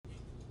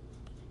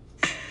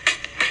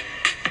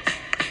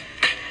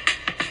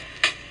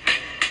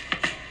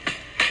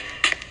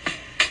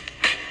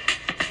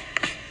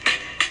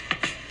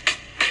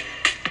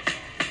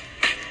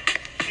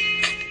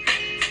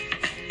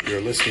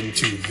are listening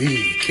to the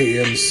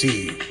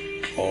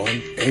KMC on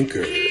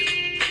Anchor.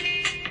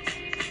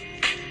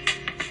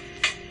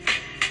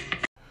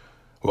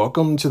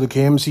 Welcome to the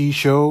KMC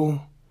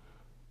Show,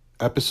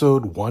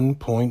 episode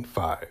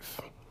 1.5.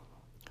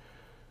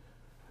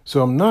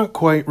 So I'm not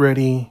quite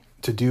ready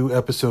to do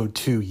episode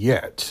 2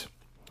 yet.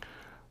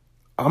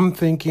 I'm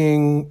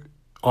thinking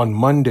on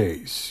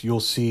Mondays you'll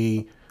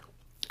see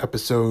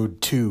episode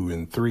 2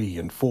 and 3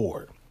 and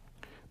 4.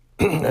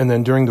 And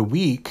then during the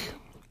week,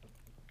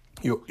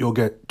 you'll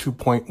get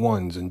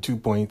 2.1s and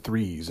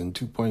 2.3s and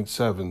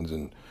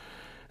 2.7s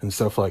and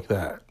stuff like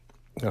that.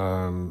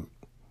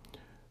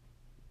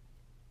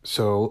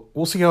 So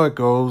we'll see how it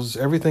goes.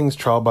 Everything's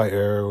trial by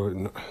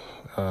error.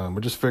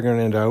 We're just figuring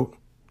it out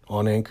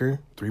on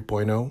Anchor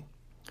 3.0.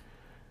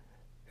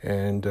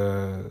 And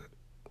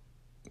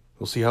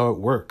we'll see how it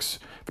works.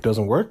 If it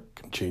doesn't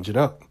work, change it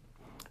up.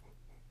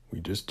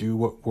 We just do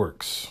what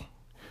works.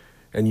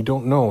 And you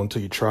don't know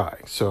until you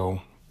try.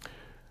 So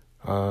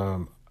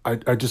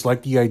I just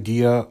like the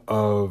idea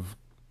of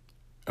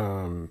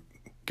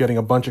getting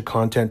a bunch of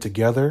content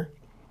together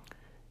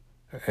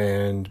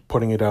and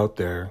putting it out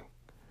there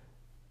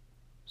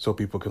so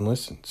people can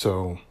listen.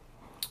 So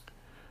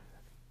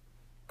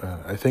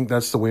I think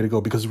that's the way to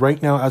go. Because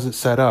right now, as it's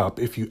set up,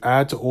 if you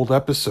add to old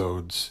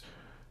episodes,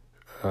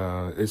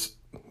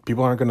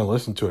 people aren't going to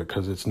listen to it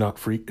because it's not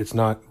free. It's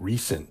not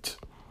recent.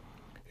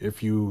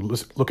 If you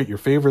look at your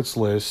favorites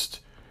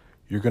list,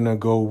 you're going to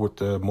go with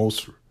the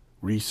most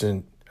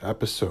recent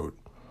episode.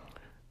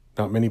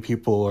 Not many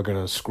people are going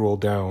to scroll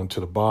down to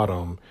the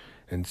bottom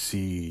and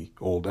see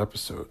old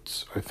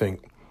episodes. I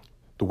think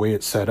the way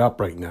it's set up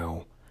right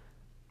now,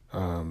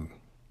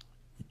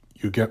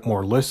 you get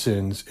more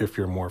listens if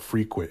you're more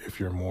frequent, if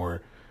you're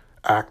more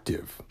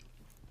active.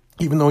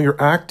 Even though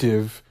you're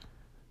active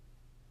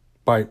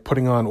by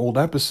putting on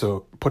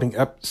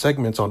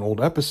segments on old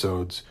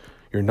episodes,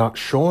 you're not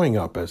showing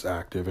up as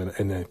active,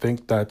 and I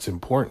think that's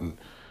important.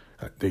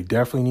 They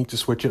definitely need to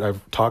switch it.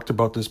 I've talked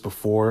about this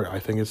before. I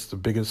think it's the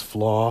biggest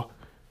flaw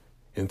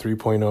in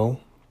 3.0,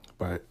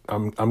 but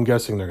I'm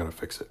guessing they're going to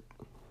fix it.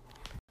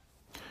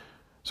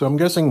 So I'm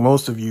guessing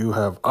most of you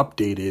have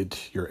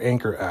updated your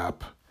Anchor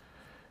app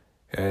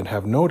and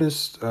have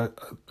noticed a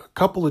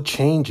couple of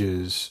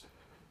changes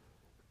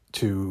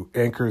to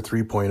Anchor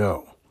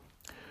 3.0.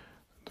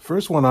 The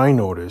first one I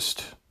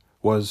noticed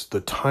was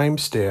the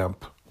timestamp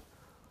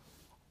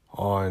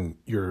on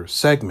your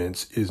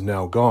segments is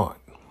now gone.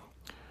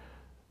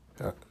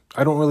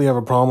 I don't really have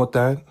a problem with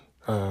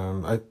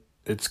that.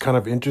 It's kind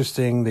of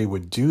interesting they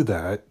would do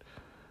that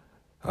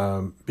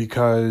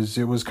because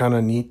it was kind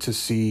of neat to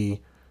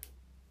see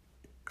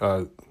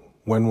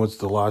when was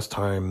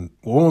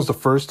the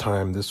first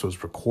time this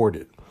was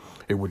recorded.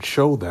 It would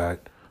show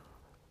that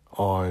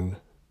on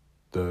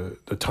the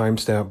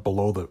timestamp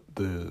below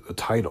the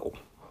title,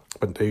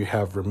 but they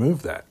have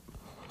removed that.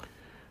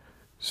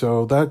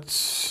 So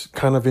that's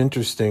kind of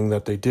interesting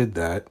that they did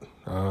that.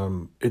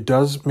 It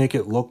does make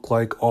it look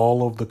like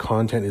all of the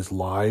content is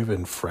live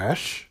and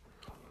fresh.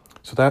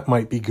 So that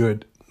might be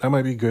good. That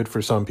might be good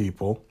for some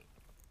people.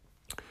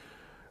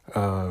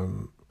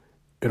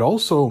 It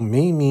also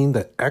may mean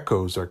that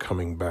echoes are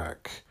coming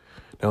back.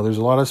 Now, there's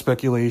a lot of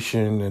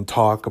speculation and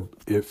talk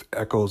if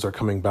echoes are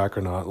coming back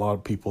or not. A lot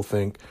of people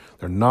think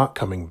they're not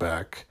coming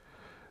back.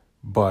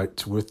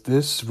 But with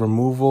this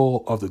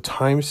removal of the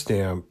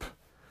timestamp,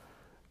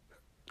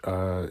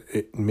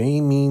 it may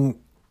mean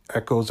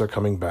echoes are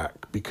coming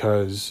back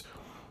because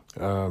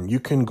you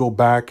can go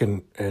back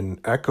and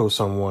echo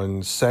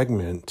someone's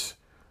segment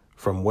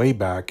from way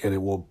back and it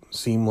will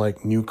seem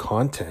like new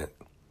content.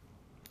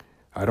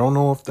 I don't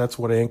know if that's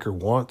what Anchor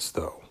wants,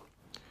 though.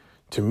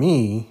 To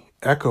me,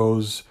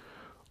 echoes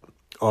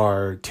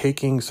are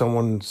taking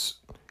someone's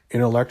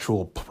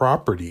intellectual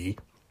property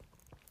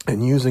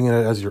and using it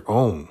as your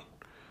own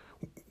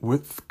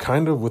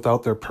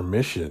without their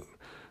permission.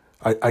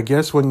 I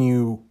guess when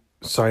you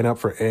sign up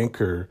for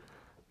Anchor,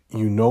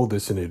 you know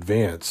this in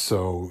advance,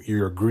 so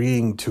you're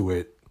agreeing to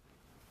it.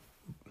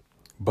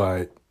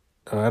 But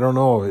I don't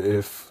know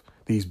if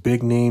these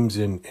big names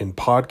in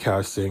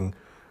podcasting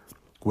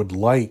would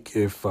like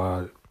if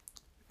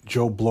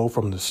Joe Blow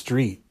from the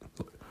street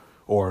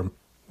or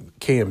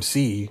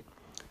KMC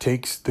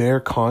takes their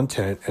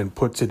content and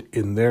puts it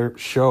in their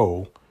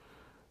show.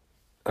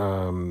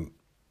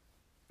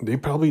 They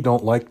probably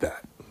don't like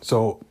that.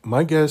 So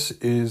my guess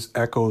is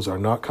echoes are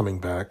not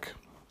coming back.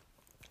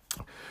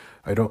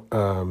 I don't,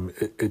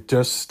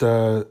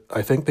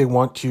 I think they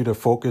want you to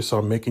focus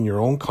on making your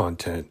own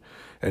content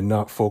and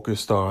not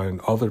focused on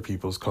other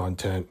people's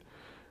content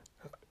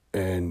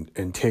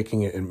and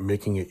taking it and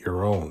making it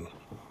your own,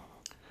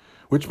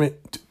 which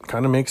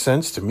kind of makes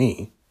sense to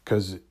me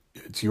because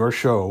it's your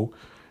show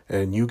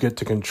and you get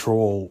to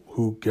control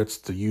who gets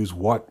to use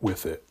what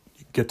with it.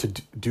 You get to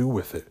do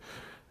with it.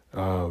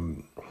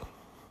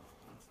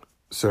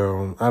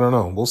 So I don't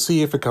know. We'll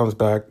see if it comes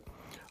back.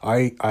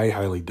 I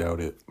highly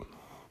doubt it.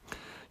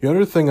 The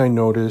other thing I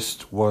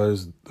noticed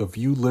was the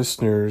view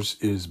listeners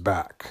is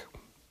back.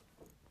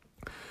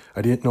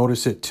 I didn't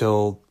notice it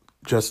till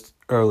just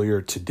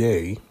earlier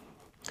today,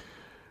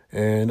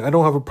 and I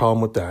don't have a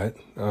problem with that.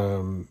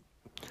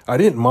 I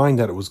didn't mind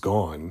that it was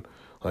gone.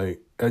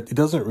 Like, it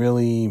doesn't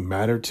really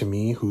matter to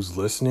me who's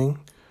listening.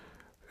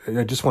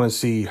 I just want to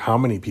see how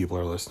many people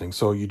are listening,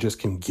 so you just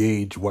can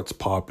gauge what's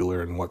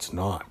popular and what's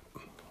not.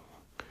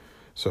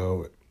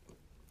 So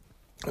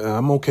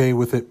I'm okay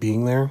with it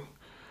being there.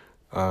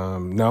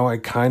 Now I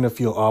kind of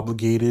feel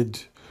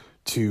obligated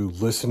to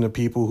listen to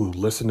people who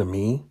listen to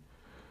me,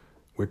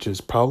 which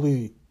is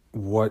probably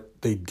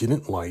what they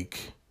didn't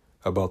like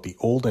about the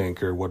old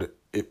Anchor. What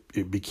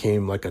it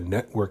became like a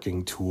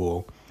networking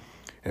tool,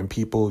 and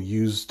people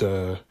used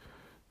that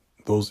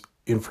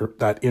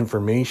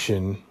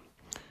information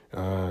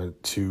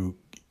to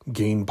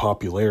gain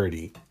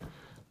popularity.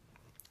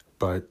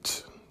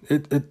 But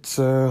it's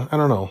I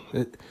don't know.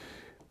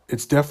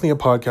 It's definitely a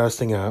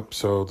podcasting app,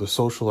 so the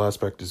social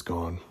aspect is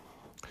gone.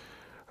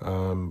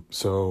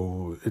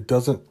 So it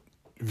doesn't,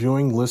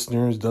 viewing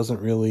listeners doesn't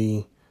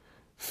really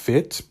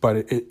fit, but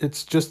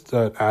it's just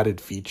an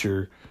added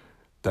feature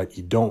that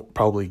you don't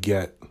probably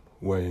get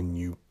when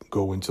you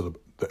go into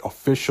the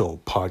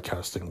official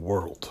podcasting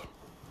world.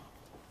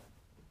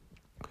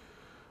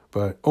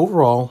 But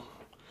overall,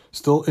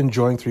 still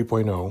enjoying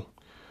 3.0.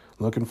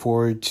 Looking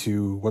forward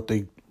to what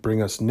they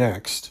bring us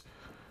next.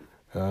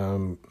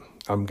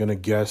 I'm going to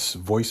guess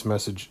voice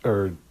message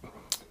or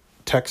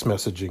text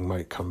messaging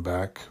might come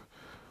back.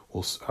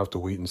 We'll have to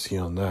wait and see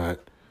on that.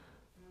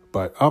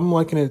 But I'm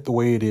liking it the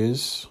way it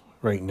is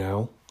right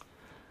now.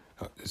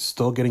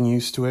 Still getting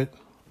used to it.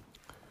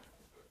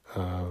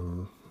 A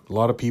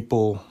lot of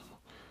people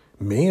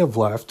may have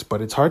left,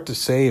 but it's hard to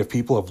say if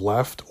people have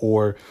left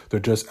or they're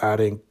just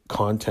adding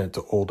content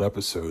to old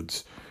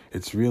episodes.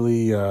 It's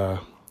really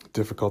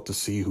difficult to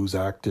see who's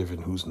active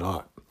and who's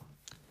not.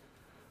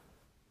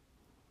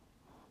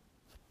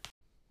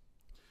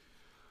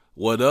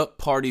 What up,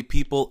 party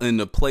people in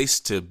the place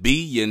to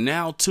be? You're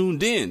now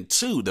tuned in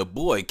to the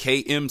boy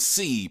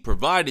KMC,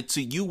 provided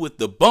to you with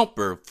the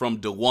bumper from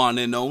the one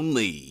and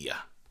only.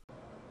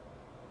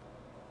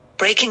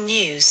 Breaking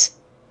news.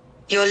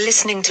 You're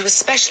listening to a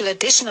special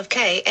edition of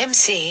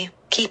KMC.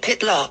 Keep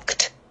it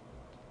locked.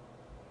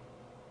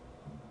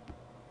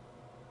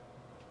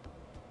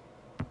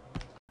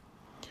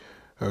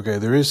 Okay,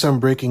 there is some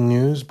breaking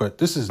news, but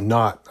this is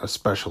not a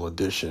special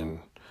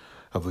edition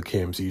of the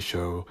KMC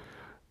show.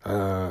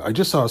 I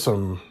just saw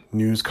some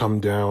news come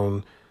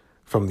down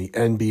from the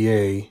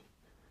NBA.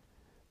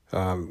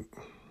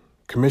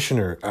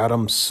 Commissioner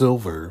Adam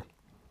Silver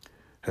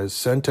has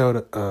sent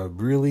out a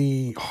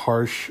really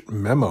harsh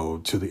memo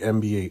to the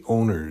NBA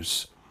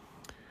owners,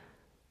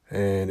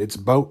 and it's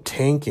about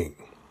tanking.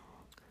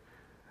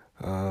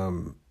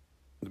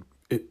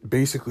 It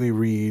basically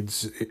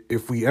reads,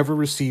 if we ever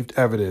received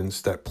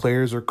evidence that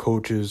players or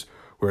coaches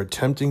were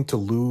attempting to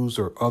lose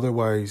or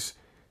otherwise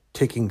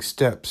taking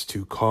steps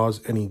to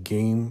cause any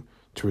game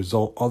to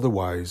result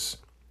otherwise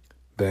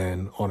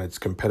than on its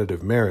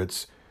competitive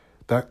merits,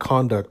 that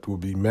conduct will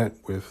be met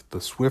with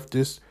the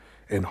swiftest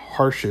and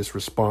harshest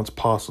response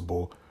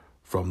possible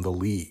from the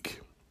league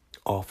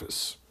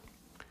office.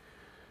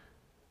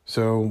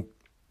 So,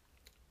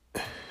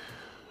 I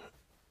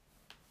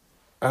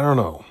don't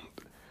know.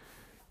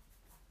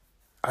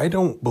 I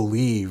don't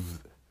believe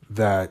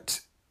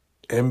that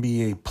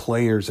NBA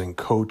players and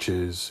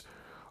coaches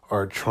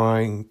are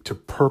trying to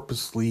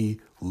purposely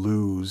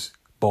lose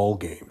ball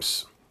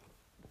games.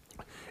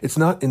 It's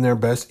not in their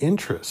best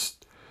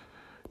interest.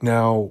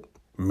 Now,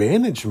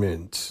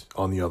 management,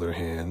 on the other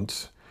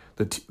hand,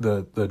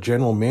 the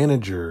general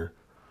manager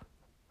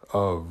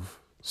of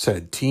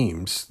said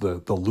teams,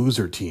 the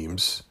loser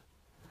teams,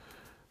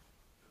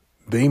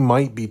 they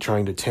might be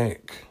trying to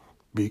tank.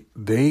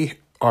 They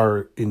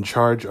are in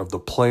charge of the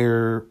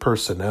player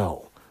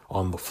personnel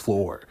on the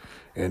floor.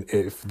 And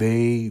if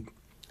they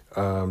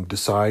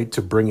decide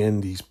to bring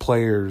in these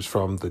players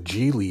from the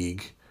G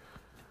League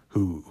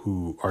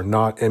who are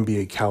not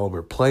NBA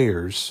caliber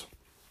players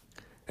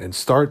and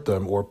start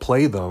them or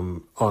play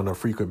them on a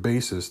frequent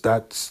basis,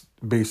 that's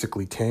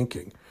basically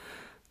tanking.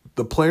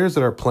 The players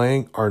that are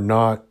playing are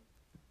not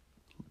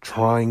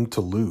trying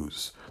to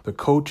lose. The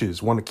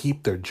coaches want to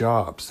keep their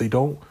jobs. They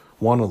don't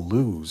want to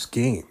lose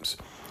games.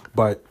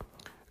 But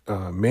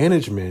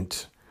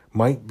management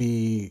might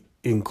be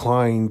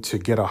inclined to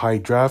get a high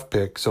draft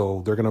pick,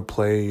 so they're going to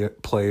play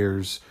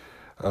players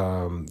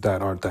that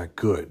aren't that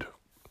good.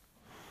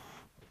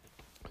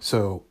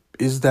 So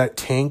is that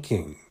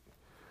tanking?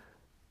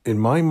 In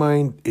my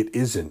mind, it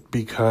isn't,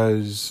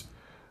 because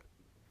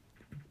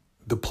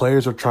the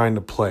players are trying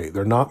to play.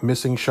 They're not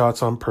missing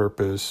shots on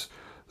purpose.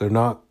 They're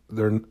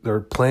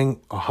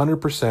playing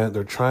 100%.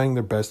 They're trying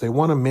their best. They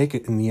want to make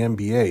it in the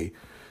NBA.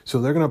 So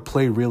they're going to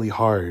play really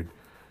hard,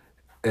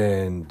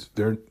 and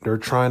they're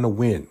trying to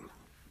win.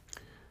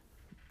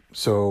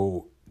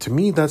 So to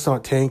me, that's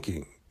not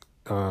tanking.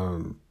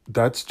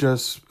 That's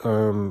just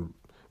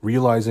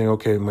realizing,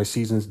 okay, my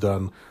season's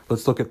done.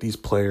 Let's look at these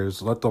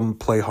players. Let them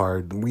play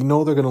hard. We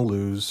know they're going to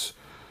lose,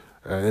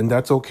 and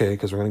that's okay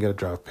because we're going to get a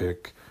draft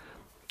pick.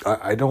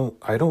 I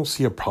don't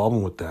see a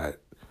problem with that.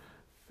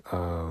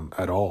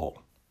 at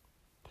all.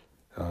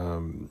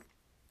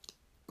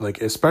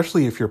 Like,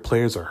 especially if your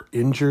players are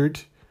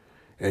injured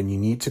and you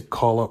need to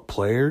call up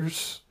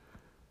players,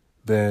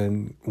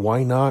 then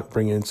why not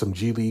bring in some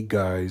G League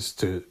guys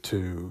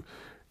to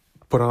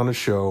put on a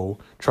show,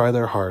 try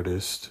their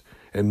hardest,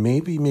 and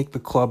maybe make the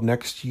club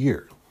next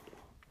year?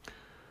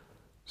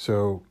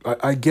 So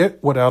I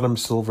get what Adam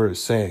Silver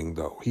is saying,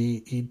 though.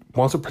 He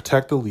wants to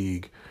protect the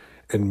league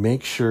and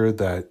make sure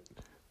that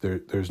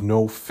there's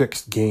no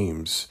fixed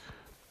games.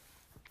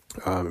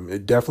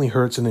 It definitely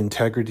hurts an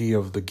integrity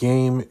of the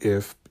game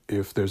if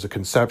there's a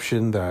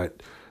conception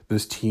that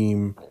this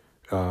team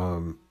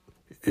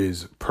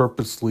is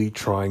purposely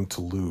trying to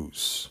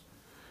lose.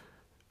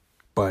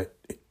 But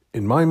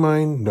in my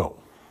mind,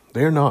 no,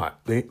 they're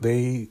not.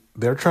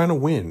 They're trying to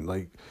win.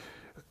 Like,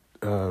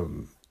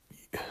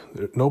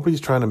 nobody's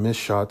trying to miss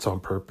shots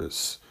on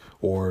purpose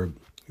or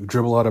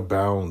dribble out of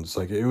bounds.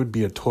 Like, it would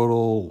be a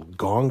total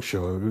gong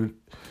show.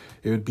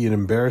 It would be an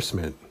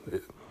embarrassment.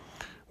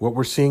 What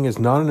we're seeing is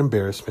not an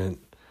embarrassment.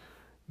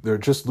 They're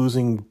just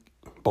losing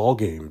ball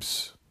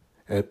games,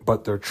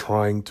 but they're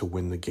trying to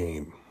win the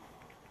game.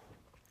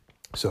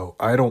 So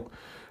I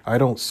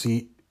don't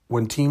see,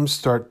 when teams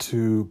start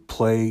to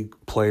play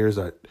players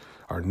that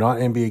are not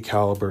NBA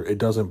caliber, it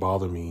doesn't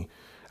bother me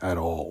at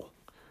all.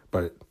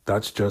 But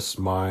that's just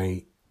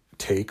my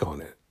take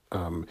on it.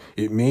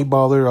 It may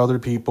bother other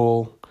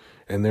people,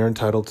 and they're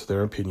entitled to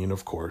their opinion,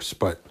 of course.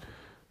 But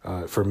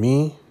for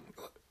me,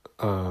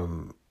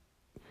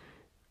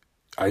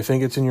 I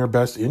think it's in your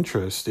best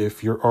interest.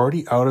 If you're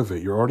already out of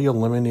it, you're already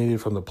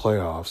eliminated from the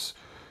playoffs,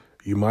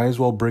 you might as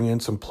well bring in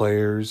some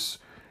players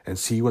and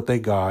see what they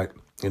got.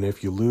 And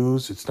if you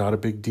lose, it's not a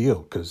big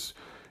deal because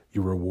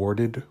you're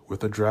rewarded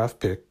with a draft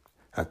pick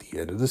at the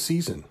end of the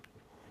season.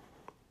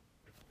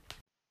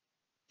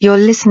 You're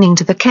listening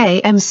to the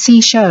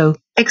KMC show,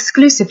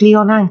 exclusively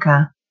on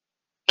Anchor.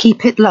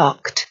 Keep it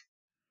locked.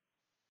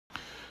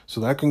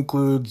 So that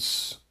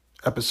concludes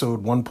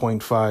episode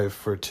 1.5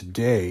 for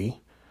today.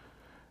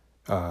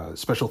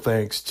 Special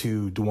thanks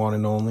to Dewan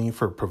and Only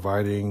for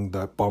providing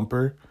that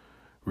bumper.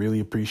 Really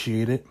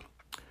appreciate it.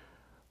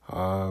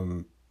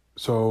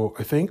 So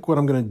I think what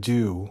I'm going to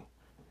do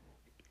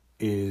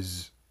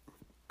is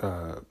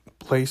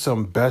play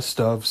some best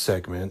of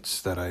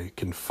segments that I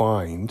can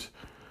find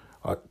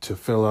to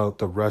fill out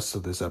the rest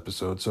of this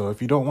episode. So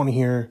if you don't want to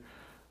hear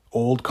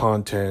old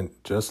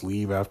content, just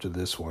leave after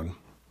this one.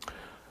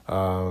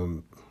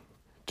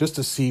 Just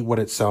to see what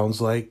it sounds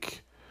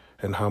like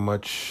and how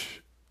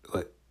much,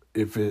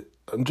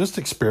 I'm just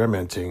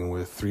experimenting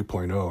with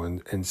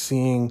 3.0 and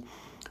seeing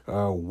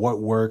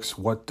what works,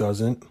 what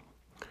doesn't.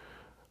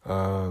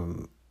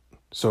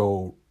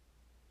 So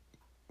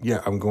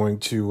yeah, I'm going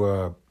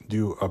to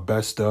do a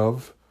best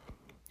of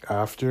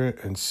after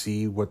and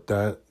see what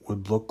that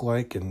would look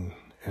like and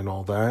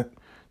all that,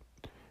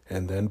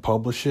 and then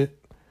publish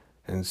it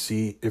and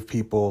see if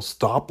people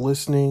stop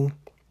listening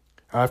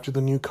after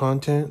the new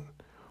content,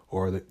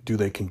 or do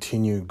they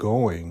continue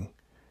going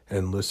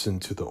and listen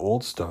to the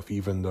old stuff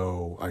even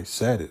though I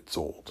said it's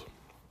old.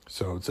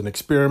 So it's an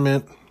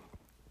experiment.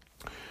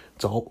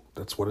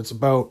 That's what it's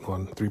about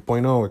on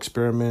 3.0.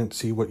 Experiment,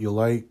 see what you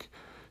like,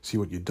 see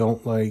what you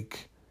don't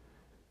like.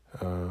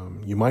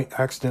 You might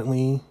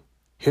accidentally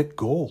hit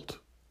gold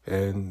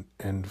and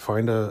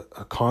find a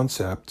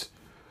concept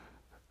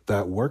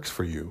that works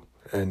for you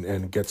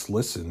and gets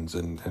listens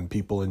and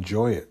people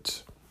enjoy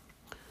it.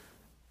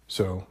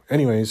 So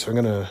anyways, I'm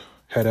going to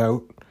head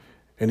out.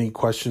 Any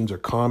questions or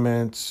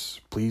comments,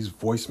 please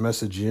voice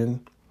message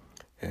in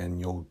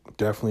and you'll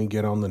definitely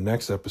get on the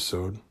next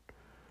episode.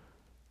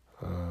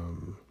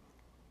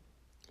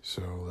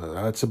 So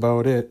that's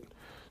about it.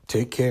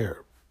 Take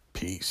care.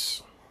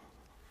 Peace.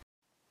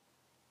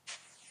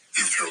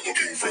 If you're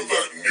looking for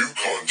that new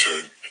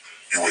content,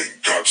 you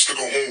ain't got to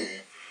go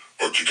home,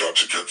 but you got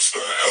to get the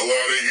hell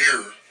out of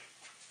here.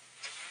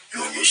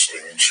 You're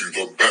listening to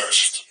the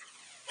best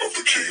of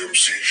the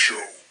KMC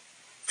show,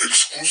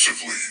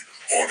 exclusively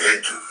on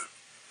Anchor.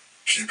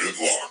 Keep it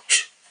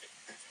locked.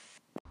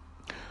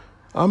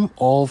 I'm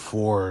all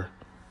for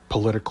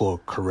political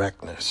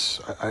correctness.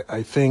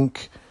 I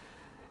think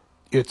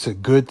it's a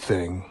good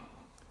thing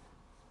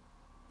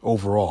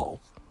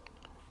overall.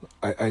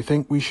 I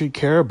think we should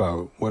care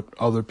about what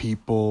other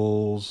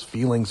people's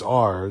feelings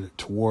are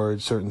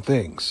towards certain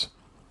things.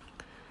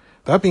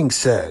 That being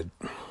said,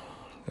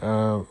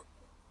 I'm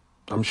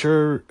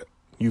sure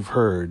you've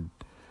heard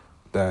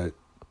that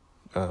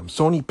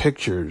Sony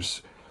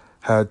Pictures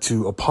had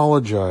to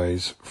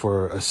apologize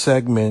for a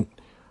segment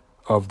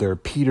of their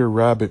Peter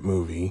Rabbit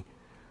movie.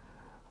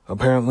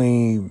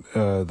 Apparently,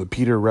 the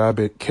Peter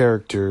Rabbit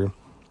character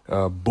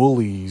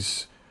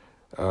bullies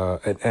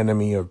an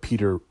enemy of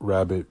Peter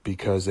Rabbit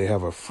because they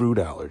have a fruit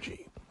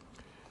allergy.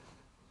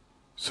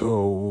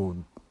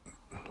 So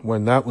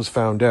when that was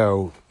found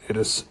out, it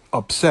has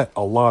upset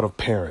a lot of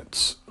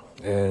parents,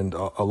 and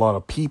a lot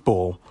of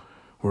people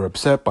were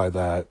upset by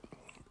that,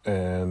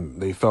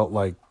 and they felt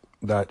like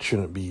that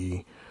shouldn't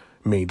be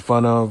made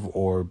fun of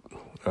or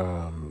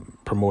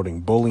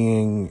promoting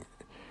bullying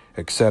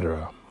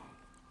etc.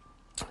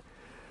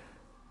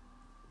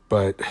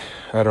 But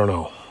I don't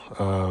know.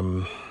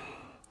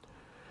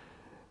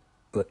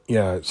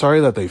 Yeah, sorry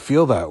that they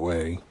feel that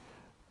way,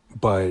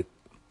 but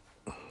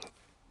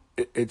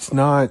it's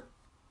not.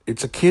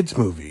 It's a kids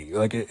movie.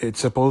 Like it's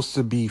supposed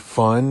to be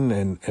fun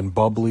and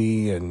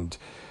bubbly and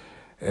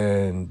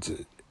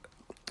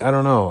I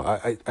don't know.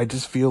 I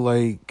just feel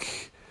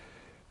like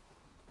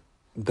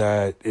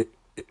that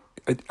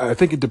I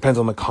think it depends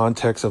on the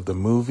context of the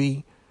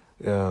movie,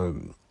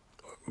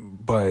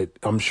 but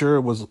I'm sure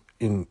it was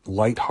in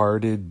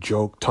lighthearted,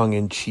 joke,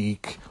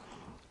 tongue-in-cheek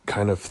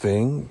kind of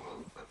thing.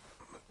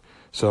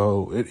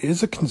 So it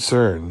is a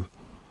concern.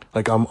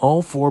 Like I'm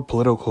all for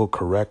political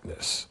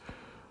correctness,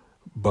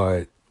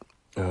 but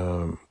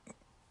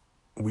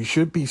we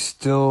should be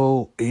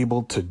still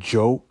able to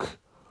joke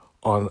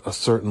on a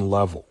certain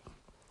level.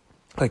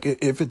 Like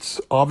if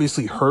it's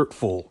obviously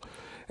hurtful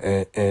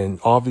and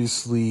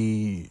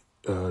obviously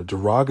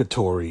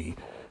derogatory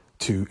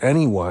to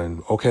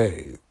anyone,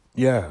 okay,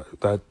 yeah,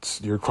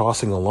 you're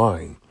crossing a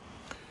line.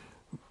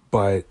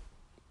 But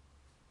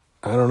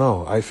I don't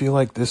know. I feel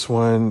like this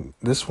one,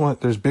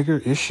 there's bigger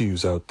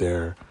issues out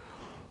there.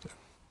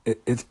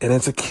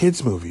 It's a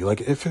kids movie.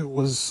 Like if it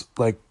was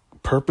like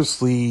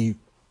purposely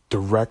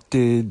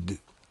directed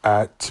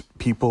at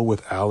people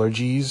with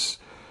allergies,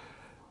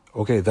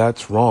 okay,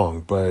 that's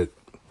wrong. But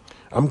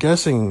I'm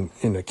guessing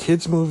in a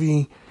kids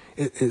movie,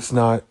 it's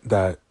not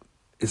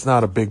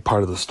a big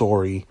part of the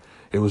story.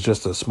 It was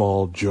just a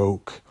small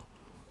joke.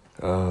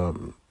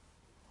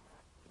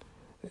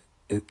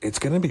 It's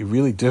going to be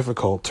really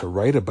difficult to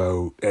write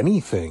about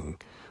anything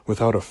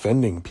without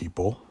offending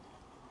people.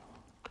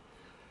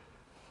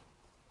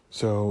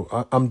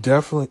 So I'm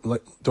definitely,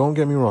 like, don't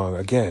get me wrong.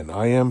 Again,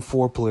 I am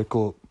for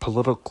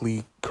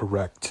politically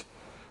correct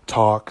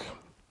talk.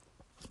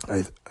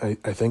 I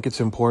think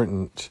it's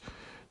important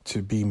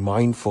to be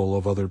mindful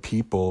of other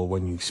people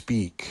when you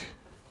speak.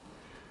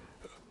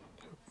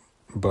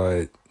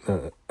 But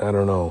I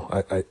don't know.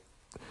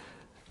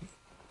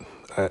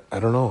 I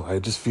don't know. I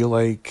just feel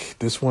like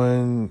this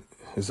one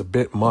is a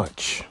bit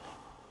much.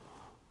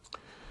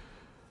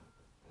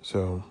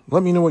 So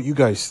let me know what you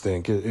guys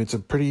think. It's a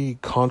pretty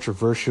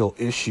controversial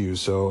issue,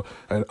 so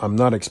I'm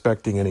not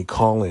expecting any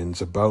call-ins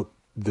about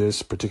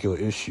this particular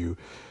issue.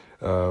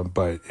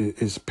 But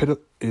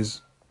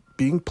is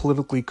being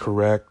politically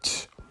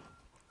correct?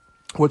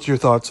 What's your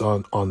thoughts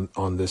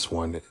on this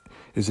one?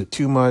 Is it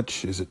too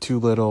much? Is it too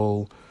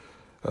little?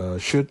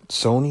 Should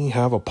Sony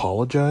have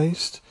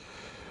apologized?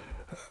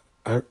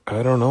 I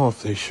don't know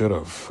if they should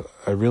have.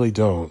 I really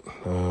don't.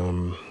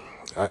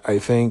 I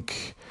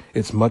think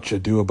it's much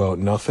ado about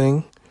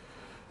nothing,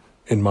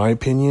 in my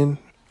opinion.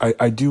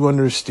 I do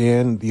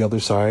understand the other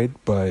side,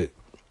 but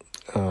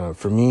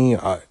for me,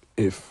 I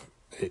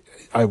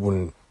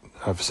wouldn't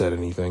have said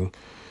anything.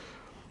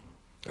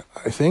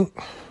 I think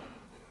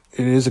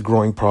it is a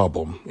growing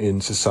problem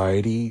in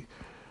society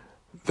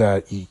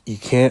that you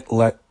can't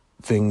let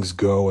things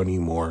go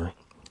anymore.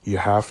 You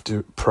have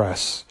to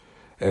press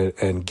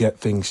and get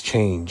things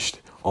changed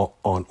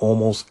on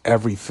almost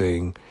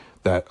everything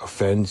that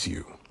offends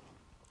you.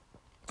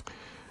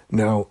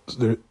 Now,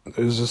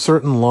 there's a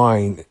certain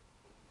line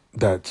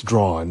that's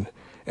drawn,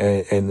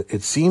 and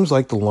it seems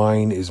like the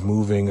line is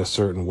moving a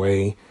certain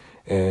way,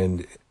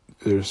 and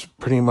there's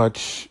pretty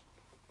much,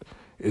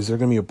 is there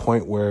going to be a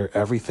point where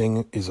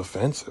everything is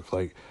offensive?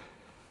 Like,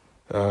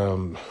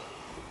 I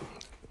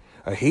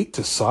hate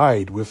to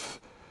side with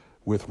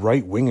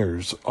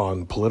right-wingers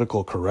on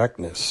political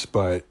correctness,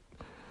 but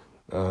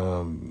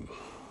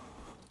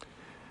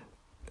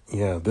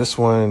yeah, this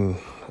one,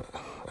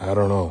 I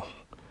don't know.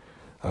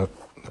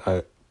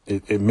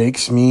 It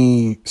makes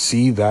me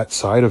see that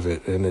side of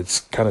it, and it's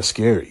kind of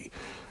scary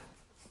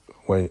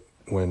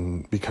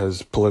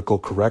because political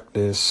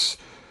correctness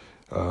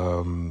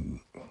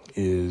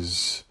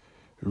is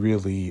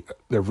really,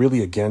 they're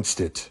really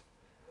against it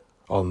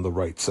on the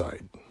right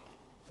side.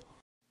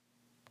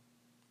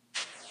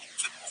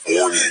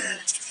 Warning,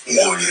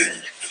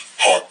 warning,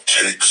 hot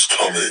takes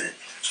coming,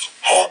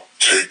 hot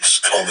takes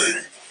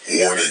coming,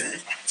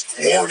 warning,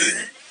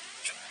 warning.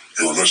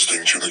 You're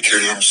listening to the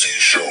KMC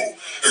show,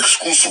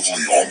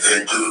 exclusively on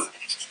Anchor.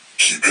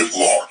 Keep it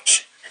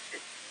locked.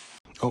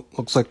 Oh,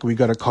 looks like we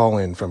got a call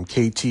in from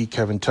KT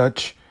Kevin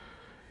Touch.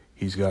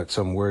 He's got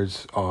some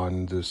words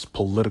on this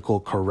political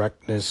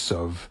correctness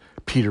of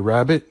Peter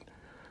Rabbit.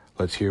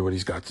 Let's hear what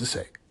he's got to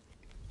say.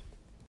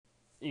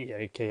 Yeah,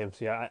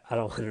 KMC, I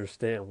don't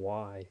understand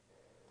why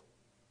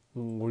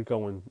we're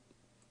going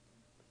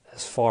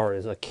as far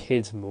as a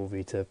kid's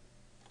movie to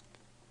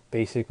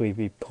basically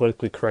be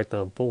politically correct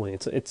on bullying.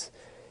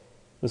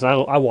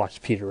 I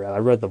watched Peter Rabbit. I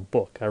read the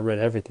book. I read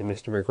everything.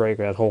 Mr. McGregor,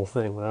 that whole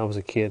thing when I was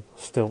a kid.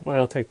 Still,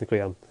 well, technically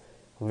I'm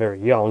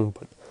very young,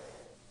 but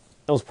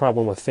that was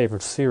probably one of my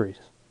favorite series.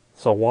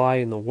 So why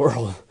in the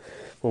world,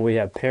 when we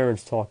have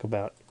parents talk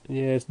about,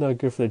 yeah, it's not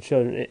good for the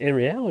children, in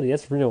reality,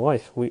 that's real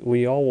life.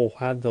 We all will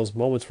have those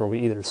moments where we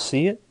either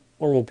see it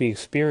or we'll be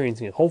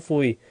experiencing it.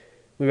 Hopefully,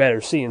 we rather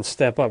see and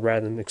step up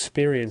rather than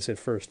experience it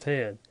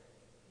firsthand.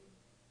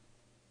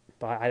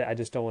 But I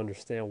just don't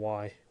understand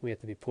why we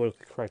have to be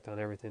politically correct on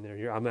everything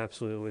there. I'm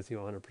absolutely with you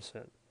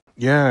 100%.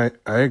 Yeah,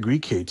 I agree,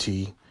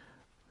 KT.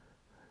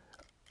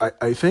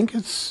 I think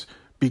it's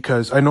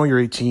because I know you're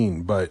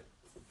 18, but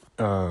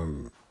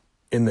in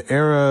the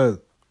era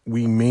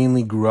we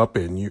mainly grew up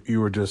in, you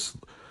were just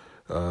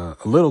a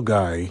little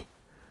guy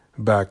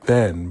back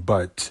then,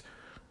 but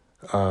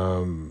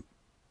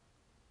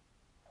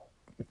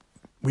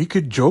we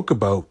could joke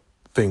about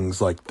things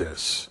like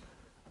this,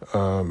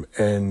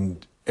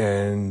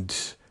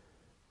 and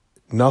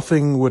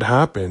nothing would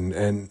happen,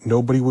 and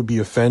nobody would be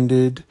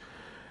offended,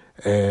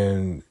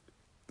 and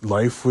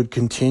life would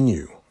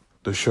continue.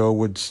 The show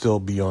would still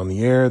be on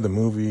the air. The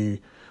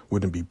movie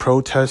wouldn't be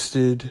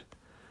protested.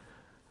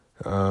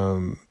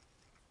 I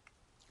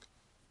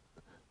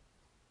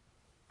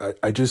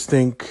just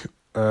think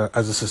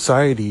as a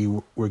society,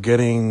 we're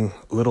getting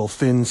a little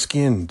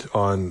thin-skinned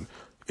on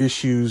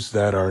issues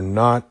that are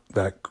not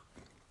that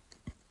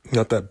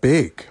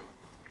big.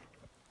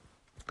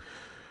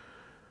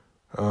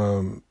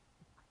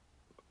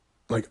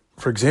 Like,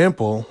 for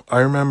example, I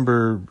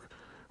remember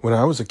when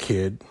I was a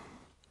kid,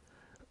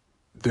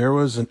 there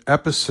was an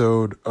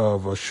episode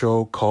of a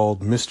show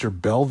called Mr.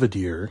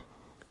 Belvedere,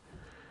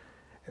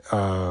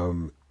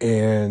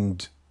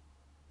 and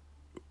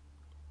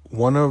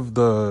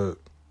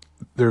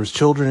there's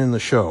children in the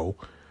show,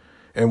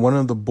 and one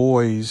of the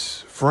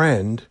boys'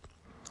 friend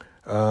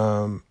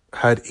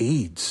had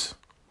AIDS,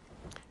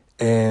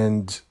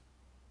 and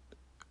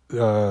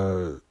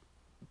the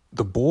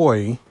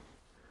boy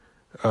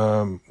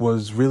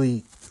was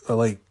really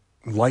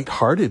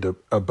lighthearted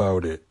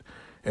about it,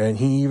 and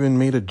he even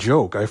made a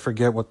joke. I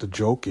forget what the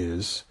joke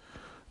is,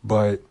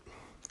 but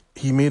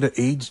he made an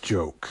AIDS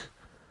joke.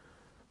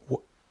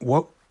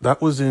 What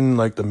that was in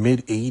like the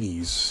mid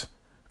 80s,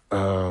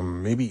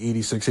 maybe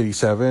 86,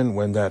 87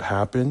 when that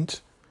happened.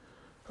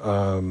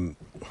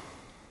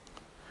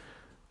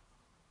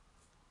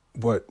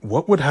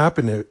 What would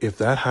happen if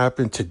that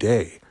happened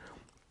today?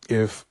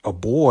 If a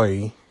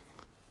boy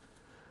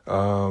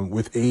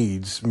with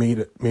AIDS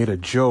made a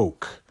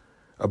joke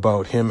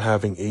about him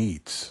having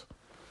AIDS,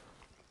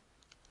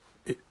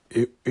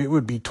 it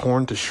would be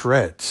torn to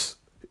shreds.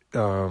 It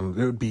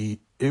would be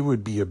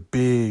a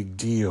big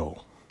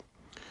deal.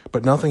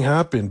 But nothing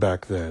happened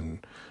back then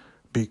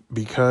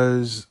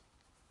because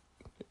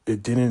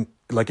it didn't,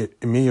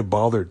 it may have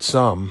bothered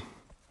some,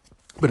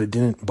 but it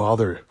didn't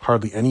bother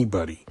hardly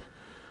anybody.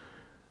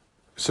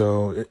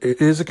 So it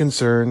is a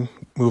concern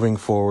moving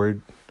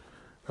forward,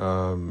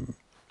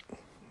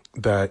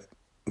 that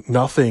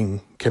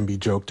nothing can be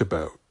joked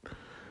about.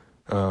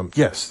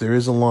 Yes, there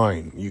is a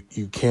line.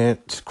 You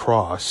can't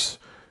cross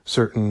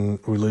certain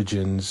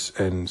religions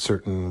and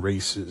certain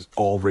races,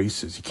 all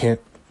races. You can't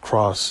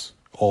cross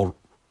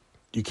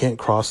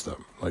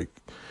them like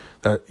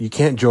that. You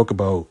can't joke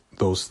about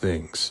those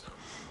things.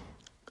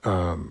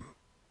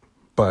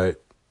 But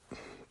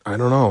I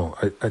don't know.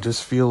 I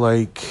just feel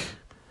like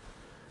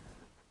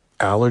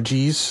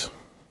allergies,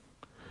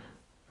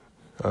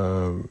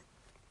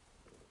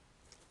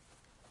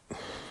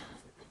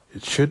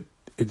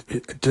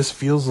 it just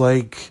feels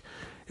like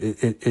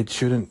it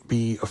shouldn't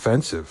be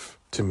offensive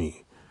to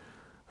me.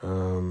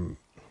 You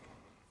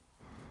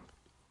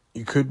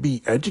could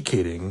be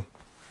educating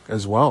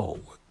as well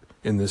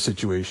in this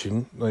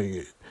situation.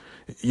 Like,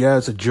 yeah,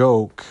 it's a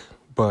joke,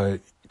 but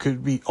it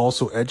could be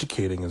also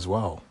educating as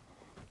well,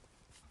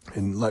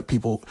 and let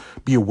people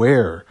be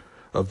aware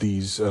of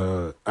these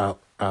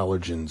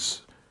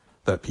allergens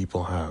that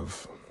people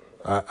have.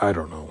 I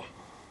don't know.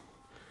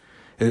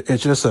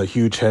 It's just a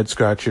huge head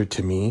scratcher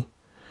to me,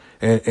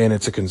 and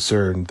it's a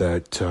concern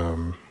that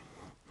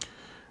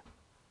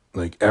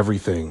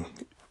everything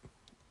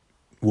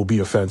will be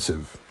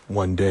offensive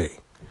one day,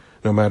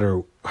 no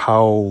matter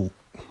how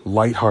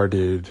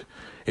lighthearted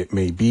it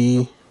may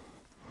be.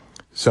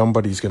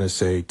 Somebody's going to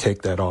say,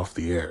 take that off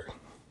the air,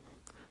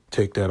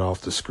 take that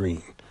off the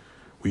screen.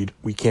 We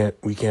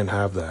can't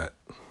have that.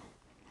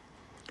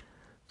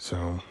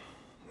 So,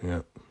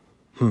 yeah.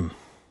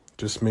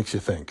 Just makes you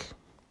think.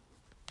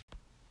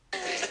 Hi,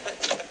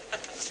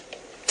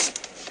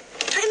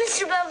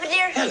 Mr.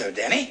 Belvedere. Hello,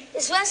 Danny.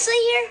 Is Wesley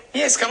here?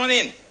 Yes, come on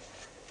in.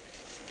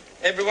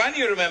 Everyone,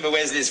 you remember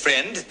Wesley's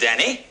friend,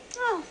 Danny?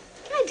 Oh,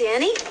 hi,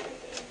 Danny.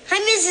 Hi,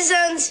 Mrs.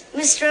 Ons,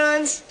 Mr.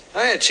 Ons.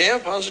 Hiya,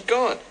 champ. How's it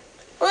going?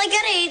 Well, I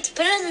got AIDS,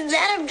 but other than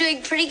that, I'm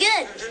doing pretty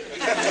good.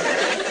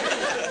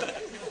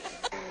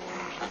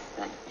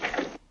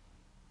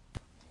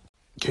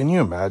 Can you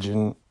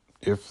imagine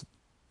if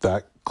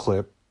that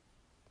clip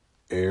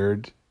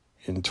aired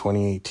in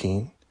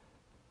 2018?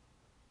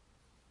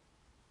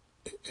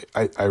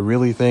 I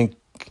really think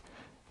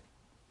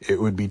it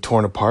would be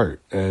torn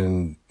apart,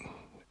 and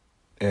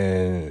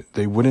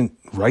they wouldn't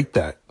write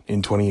that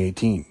in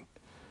 2018.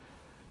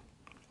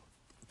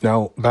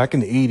 Now, back in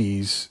the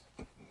 80s,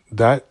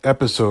 that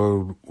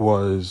episode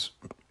was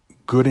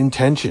good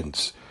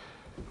intentions.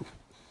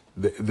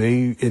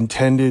 They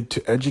intended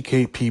to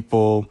educate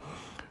people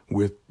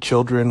with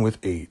children with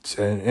AIDS,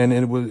 and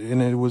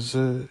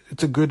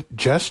it's a good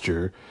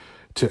gesture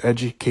to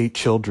educate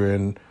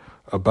children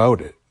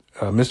about it.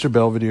 Mr.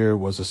 Belvedere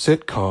was a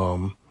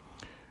sitcom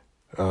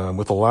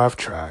with a laugh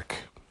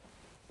track,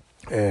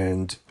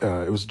 and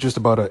it was just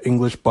about an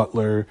English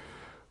butler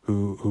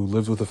who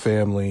lived with a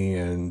family,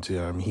 and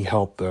he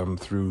helped them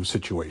through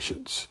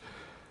situations,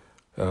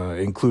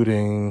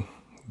 including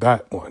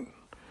that one.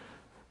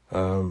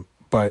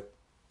 But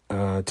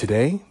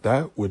today,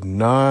 that would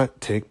not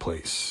take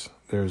place.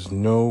 There's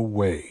no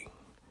way.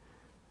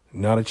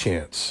 Not a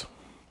chance.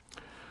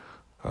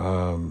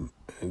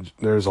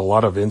 There's a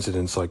lot of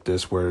incidents like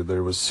this where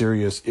there was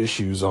serious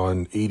issues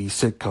on 80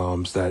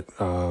 sitcoms that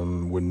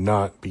would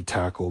not be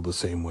tackled the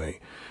same way.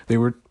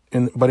 But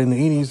in the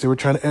 80s, they were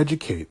trying to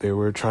educate. They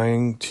were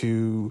trying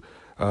to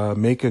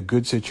make a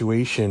good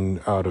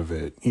situation out of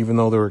it. Even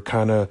though they were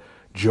kind of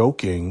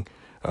joking,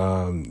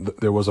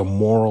 there was a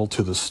moral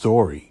to the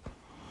story.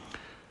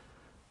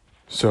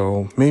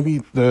 So maybe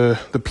the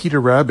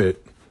Peter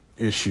Rabbit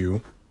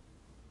issue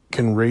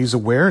can raise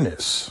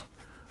awareness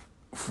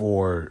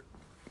for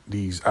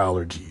these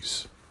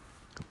allergies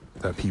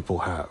that people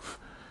have.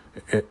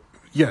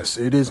 Yes,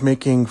 it is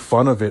making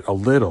fun of it a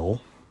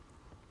little,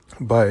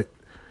 but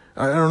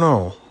I don't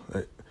know.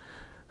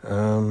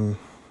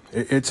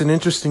 It's an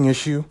interesting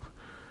issue.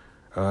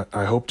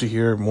 I hope to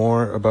hear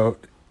more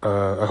about.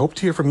 I hope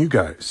to hear from you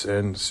guys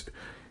and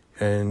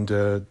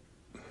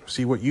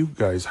see what you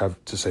guys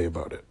have to say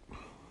about it.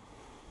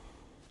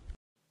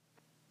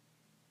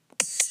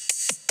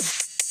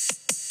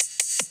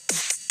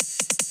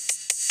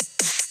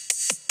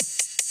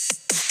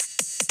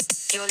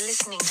 You're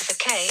listening to the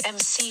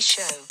KMC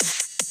Show.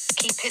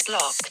 Keep it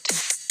locked.